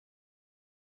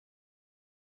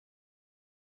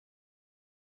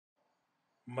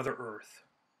Mother Earth.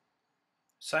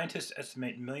 Scientists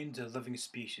estimate millions of living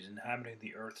species inhabiting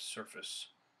the Earth's surface,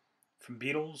 from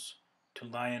beetles to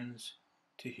lions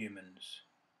to humans.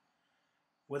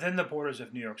 Within the borders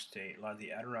of New York State lie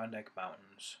the Adirondack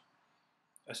Mountains,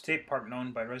 a state park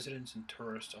known by residents and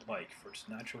tourists alike for its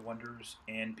natural wonders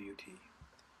and beauty.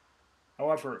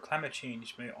 However, climate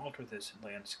change may alter this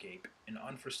landscape in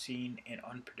unforeseen and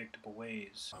unpredictable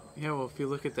ways. Yeah, well, if you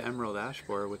look at the emerald ash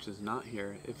borer, which is not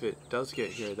here, if it does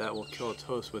get here, that will kill its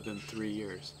host within 3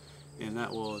 years. And that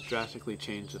will drastically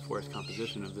change the forest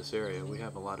composition of this area. We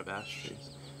have a lot of ash trees.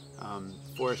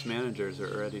 Forest managers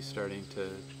are already starting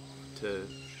to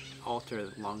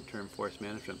alter long-term forest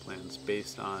management plans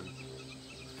based on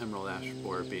emerald ash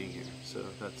borer being here. So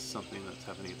that's something that's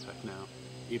having an effect now,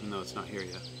 even though it's not here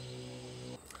yet.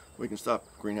 We can stop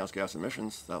greenhouse gas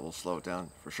emissions. That will slow it down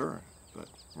for sure, but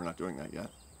we're not doing that yet.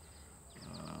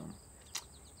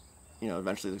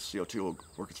 Eventually the CO2 will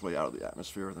work its way out of the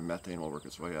atmosphere. The methane will work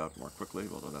its way out more quickly,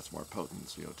 although that's more potent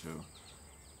than CO2.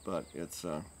 But it's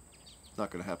not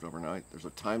going to happen overnight. There's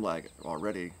a time lag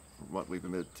already. What we've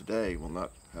emitted today will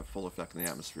not have full effect in the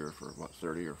atmosphere for,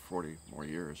 30 or 40 more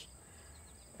years.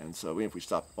 And so even if we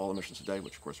stop all emissions today,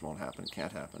 which of course won't happen,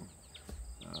 can't happen,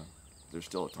 there's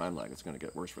still a time lag. It's going to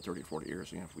get worse for 30 or 40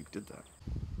 years even if we did that.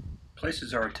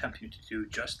 Places are attempting to do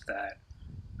just that,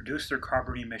 reduce their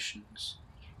carbon emissions.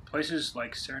 Places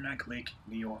like Saranac Lake,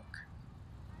 New York.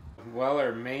 Well,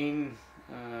 our main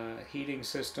heating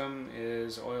system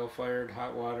is oil-fired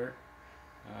hot water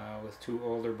with 2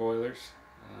 older boilers,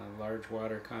 large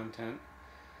water content.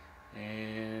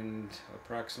 And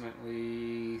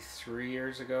approximately 3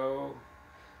 years ago,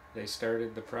 they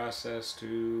started the process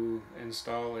to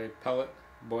install a pellet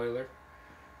boiler,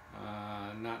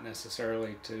 not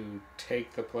necessarily to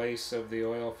take the place of the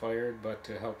oil-fired, but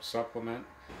to help supplement.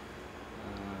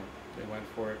 They went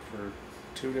for it for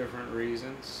 2 different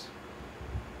reasons.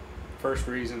 First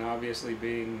reason obviously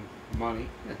being money,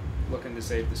 looking to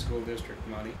save the school district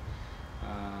money.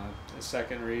 The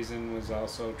second reason was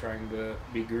also trying to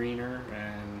be greener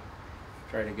and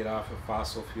try to get off of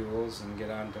fossil fuels and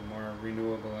get onto more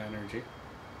renewable energy.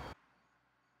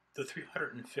 The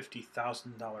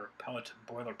 $350,000 pellet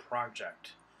boiler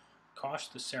project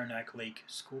cost the Saranac Lake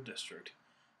School District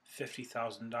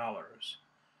 $50,000.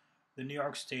 The New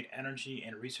York State Energy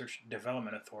and Research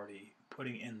Development Authority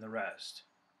putting in the rest.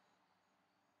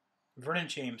 Vernon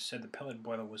James said the pellet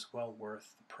boiler was well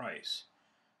worth the price,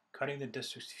 cutting the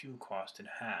district's fuel cost in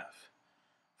half,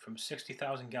 from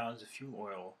 60,000 gallons of fuel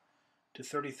oil to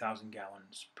 30,000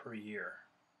 gallons per year.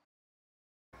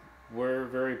 We're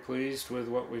very pleased with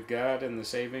what we've got and the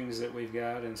savings that we've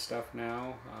got and stuff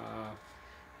now,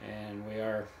 and we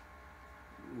are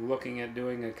looking at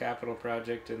doing a capital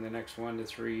project in the next 1 to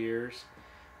 3 years.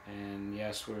 And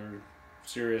yes, we're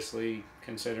seriously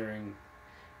considering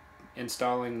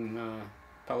installing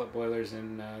pellet boilers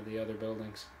in the other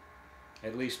buildings,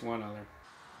 at least one other.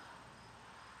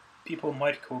 People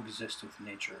might coexist with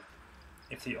nature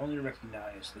if they only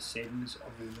recognize the savings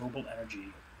of renewable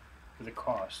energy for the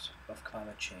cost of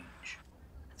climate change.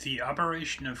 The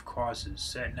operation of causes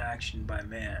set in action by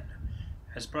man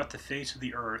has brought the face of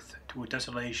the earth to a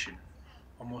desolation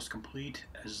almost complete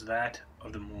as that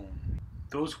of the moon.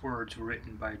 Those words were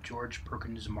written by George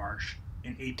Perkins Marsh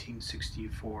in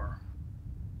 1864.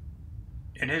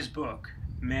 In his book,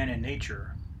 Man and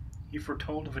Nature, he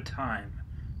foretold of a time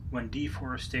when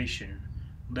deforestation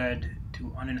led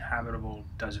to uninhabitable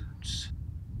deserts.